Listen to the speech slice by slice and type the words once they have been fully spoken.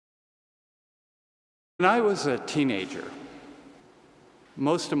When I was a teenager,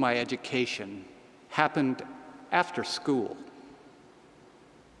 most of my education happened after school.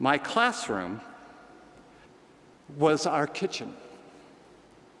 My classroom was our kitchen.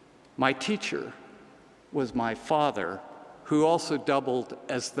 My teacher was my father, who also doubled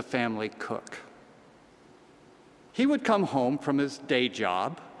as the family cook. He would come home from his day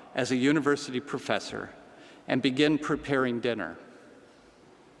job as a university professor and begin preparing dinner.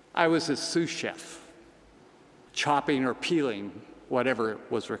 I was his sous chef, chopping or peeling whatever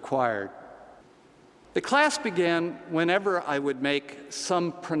was required. The class began whenever I would make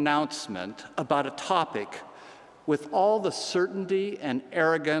some pronouncement about a topic with all the certainty and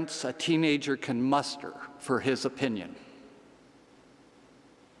arrogance a teenager can muster for his opinion.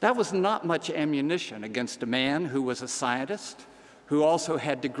 That was not much ammunition against a man who was a scientist, who also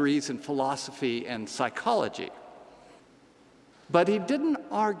had degrees in philosophy and psychology. But he didn't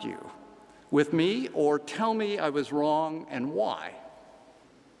argue with me or tell me I was wrong and why.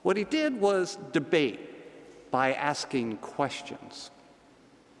 What he did was debate by asking questions.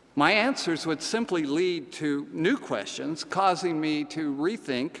 My answers would simply lead to new questions, causing me to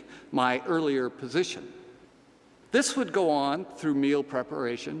rethink my earlier position. This would go on through meal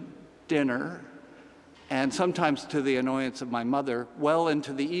preparation, dinner, and sometimes, to the annoyance of my mother, well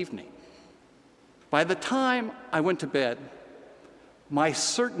into the evening. By the time I went to bed, my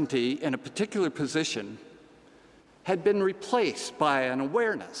certainty in a particular position had been replaced by an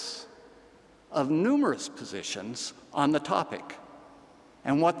awareness of numerous positions on the topic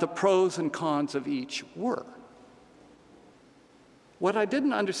and what the pros and cons of each were. What I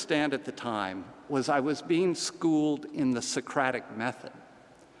didn't understand at the time was I was being schooled in the Socratic method,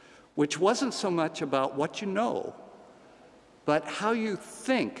 which wasn't so much about what you know, but how you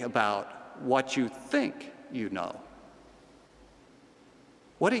think about what you think you know.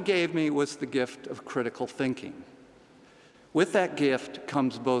 What he gave me was the gift of critical thinking. With that gift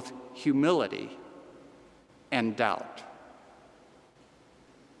comes both humility and doubt.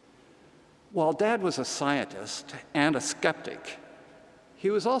 While Dad was a scientist and a skeptic, he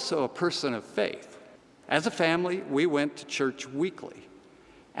was also a person of faith. As a family, we went to church weekly.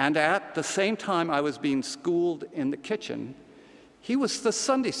 And at the same time I was being schooled in the kitchen, he was the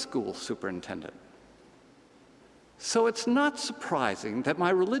Sunday school superintendent. So it's not surprising that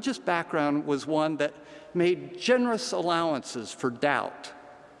my religious background was one that made generous allowances for doubt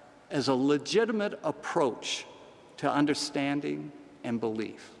as a legitimate approach to understanding and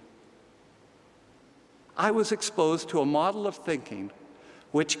belief. I was exposed to a model of thinking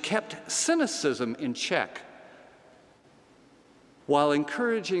which kept cynicism in check while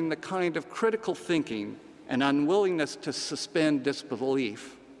encouraging the kind of critical thinking and unwillingness to suspend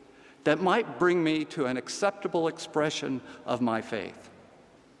disbelief that might bring me to an acceptable expression of my faith.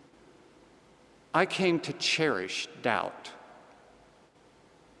 I came to cherish doubt.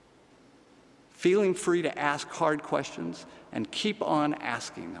 Feeling free to ask hard questions and keep on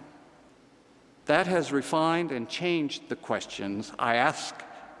asking them. That has refined and changed the questions I ask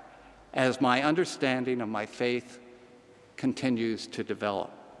as my understanding of my faith continues to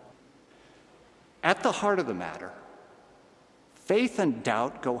develop. At the heart of the matter, faith and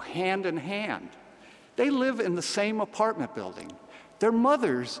doubt go hand in hand. They live in the same apartment building. Their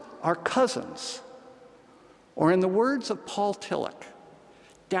mothers are cousins. Or in the words of Paul Tillich,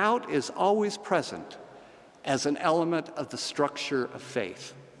 doubt is always present as an element of the structure of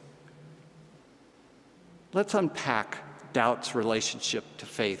faith. Let's unpack doubt's relationship to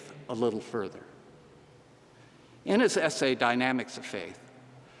faith a little further. In his essay, Dynamics of Faith,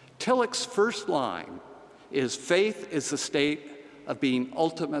 Tillich's first line is, "Faith is the state of being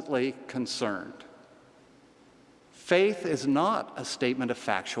ultimately concerned." Faith is not a statement of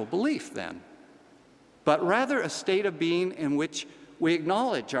factual belief, then, but rather a state of being in which we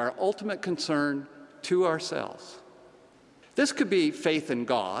acknowledge our ultimate concern to ourselves. This could be faith in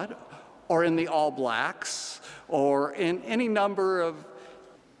God, or in the All Blacks, or in any number of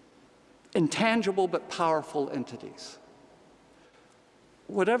intangible but powerful entities.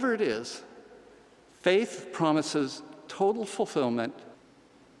 Whatever it is, faith promises total fulfillment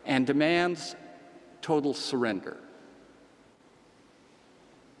and demands total surrender.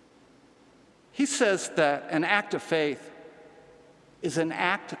 He says that an act of faith is an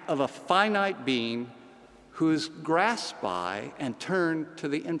act of a finite being who is grasped by and turned to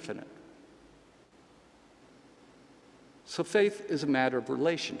the infinite. So faith is a matter of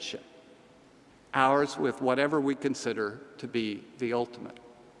relationship, ours with whatever we consider to be the ultimate.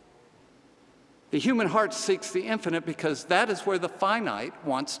 The human heart seeks the infinite because that is where the finite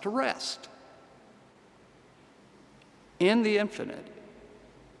wants to rest. In the infinite,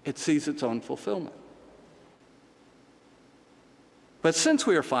 it sees its own fulfillment. But since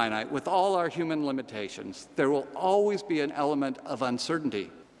we are finite, with all our human limitations, there will always be an element of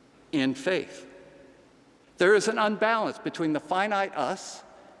uncertainty in faith. There is an unbalance between the finite us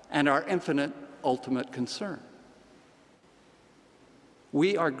and our infinite ultimate concern.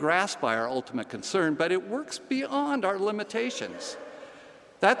 We are grasped by our ultimate concern, but it works beyond our limitations.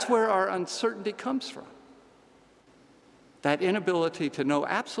 That's where our uncertainty comes from. That inability to know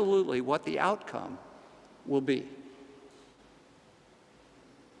absolutely what the outcome will be.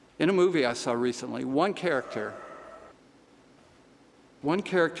 In a movie I saw recently, one character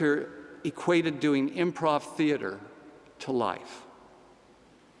equated doing improv theater to life.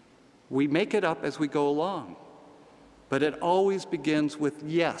 We make it up as we go along, but it always begins with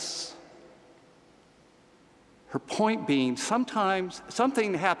yes. Her point being, sometimes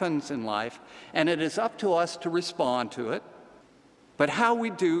something happens in life, and it is up to us to respond to it, but how we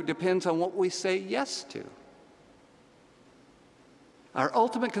do depends on what we say yes to. Our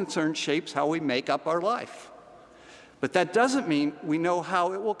ultimate concern shapes how we make up our life, but that doesn't mean we know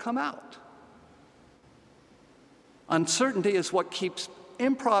how it will come out. Uncertainty is what keeps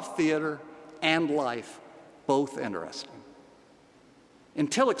improv theater and life both interesting. In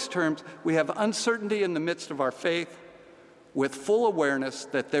Tillich's terms, we have uncertainty in the midst of our faith with full awareness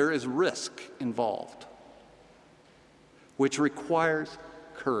that there is risk involved, which requires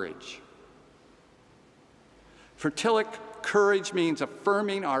courage. For Tillich, courage means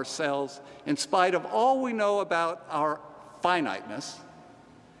affirming ourselves in spite of all we know about our finiteness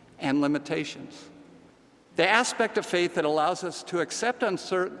and limitations. The aspect of faith that allows us to accept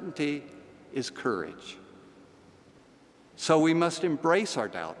uncertainty is courage. So we must embrace our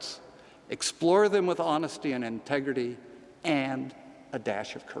doubts, explore them with honesty and integrity, and a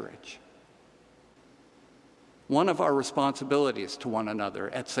dash of courage. One of our responsibilities to one another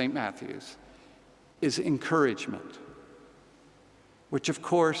at St. Matthew's is encouragement, which of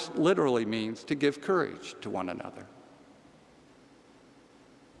course literally means to give courage to one another.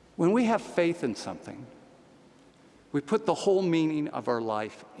 When we have faith in something, we put the whole meaning of our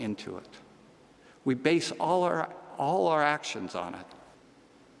life into it. We base all our actions on it.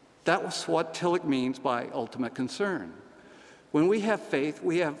 That's what Tillich means by ultimate concern. When we have faith,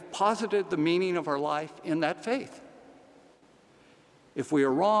 we have posited the meaning of our life in that faith. If we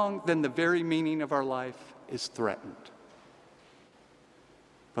are wrong, then the very meaning of our life is threatened.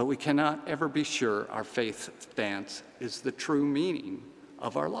 But we cannot ever be sure our faith stance is the true meaning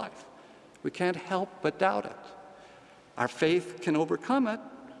of our life. We can't help but doubt it. Our faith can overcome it.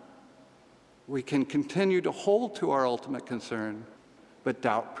 We can continue to hold to our ultimate concern, but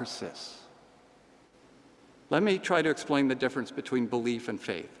doubt persists. Let me try to explain the difference between belief and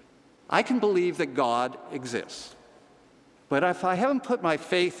faith. I can believe that God exists, but if I haven't put my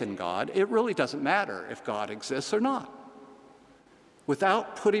faith in God, it really doesn't matter if God exists or not.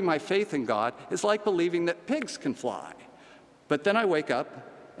 Without putting my faith in God, it's like believing that pigs can fly, but then I wake up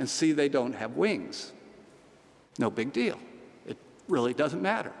and see they don't have wings. No big deal. It really doesn't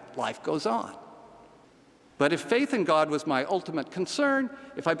matter. Life goes on. But if faith in God was my ultimate concern,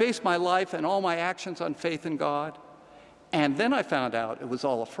 if I based my life and all my actions on faith in God, and then I found out it was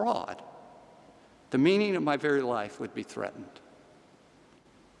all a fraud, the meaning of my very life would be threatened.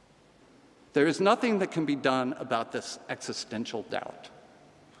 There is nothing that can be done about this existential doubt.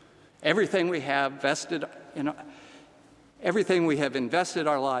 Everything we have invested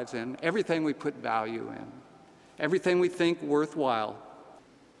our lives in, everything we put value in, everything we think worthwhile,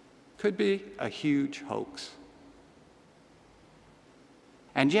 could be a huge hoax.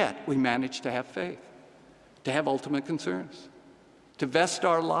 And yet, we manage to have faith, to have ultimate concerns, to vest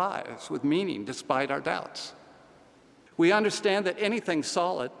our lives with meaning despite our doubts. We understand that anything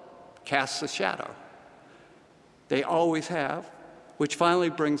solid casts a shadow. They always have, which finally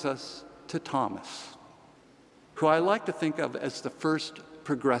brings us to Thomas, who I like to think of as the first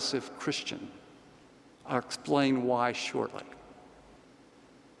progressive Christian. I'll explain why shortly.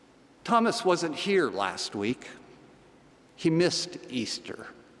 Thomas wasn't here last week. He missed Easter.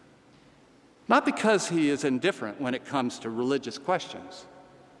 Not because he is indifferent when it comes to religious questions.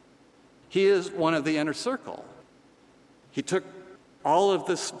 He is one of the inner circle. He took all of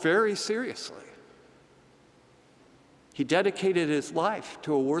this very seriously. He dedicated his life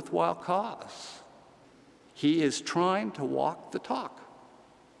to a worthwhile cause. He is trying to walk the talk.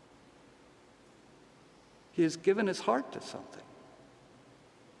 He has given his heart to something.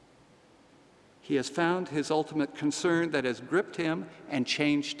 He has found his ultimate concern that has gripped him and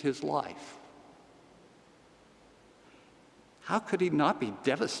changed his life. How could he not be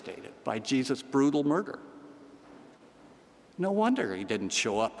devastated by Jesus' brutal murder? No wonder he didn't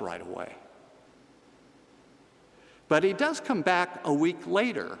show up right away. But he does come back a week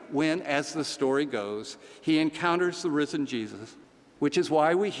later when, as the story goes, he encounters the risen Jesus, which is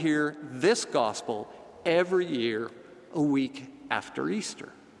why we hear this gospel every year a week after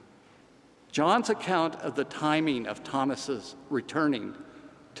Easter. John's account of the timing of Thomas's returning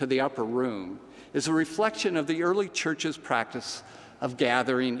to the upper room is a reflection of the early church's practice of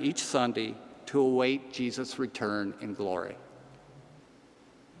gathering each Sunday to await Jesus' return in glory.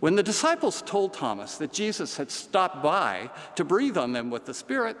 When the disciples told Thomas that Jesus had stopped by to breathe on them with the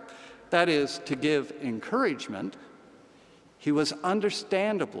Spirit, that is, to give encouragement, he was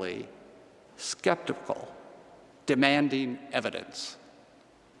understandably skeptical, demanding evidence.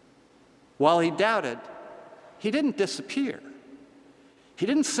 While he doubted, he didn't disappear. He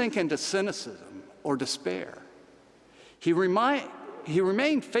didn't sink into cynicism or despair. He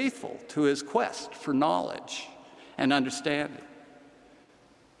remained faithful to his quest for knowledge and understanding.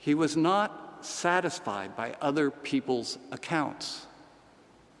 He was not satisfied by other people's accounts.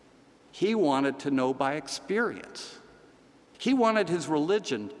 He wanted to know by experience. He wanted his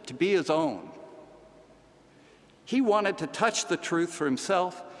religion to be his own. He wanted to touch the truth for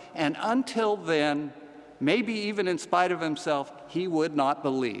himself, and until then, maybe even in spite of himself, he would not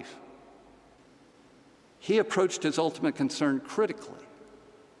believe. He approached his ultimate concern critically.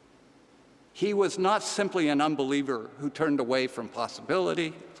 He was not simply an unbeliever who turned away from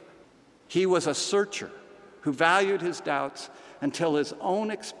possibility. He was a searcher who valued his doubts until his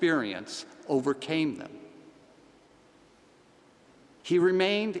own experience overcame them. He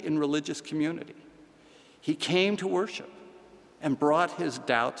remained in religious community. He came to worship and brought his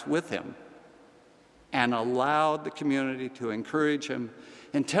doubts with him and allowed the community to encourage him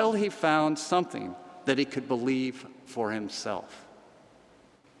until he found something that he could believe for himself.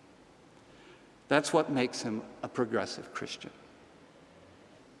 That's what makes him a progressive Christian.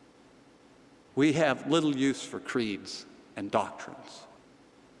 We have little use for creeds and doctrines.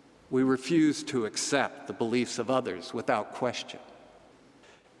 We refuse to accept the beliefs of others without question.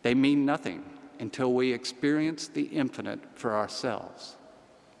 They mean nothing until we experience the infinite for ourselves.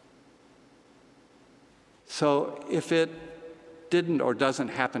 So if it didn't or doesn't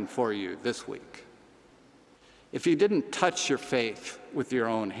happen for you this week, if you didn't touch your faith with your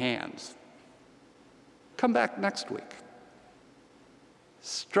own hands, come back next week.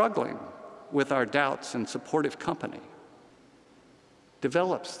 Struggling with our doubts and supportive company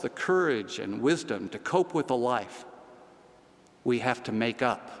develops the courage and wisdom to cope with the life we have to make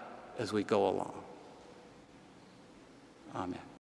up as we go along. Amen.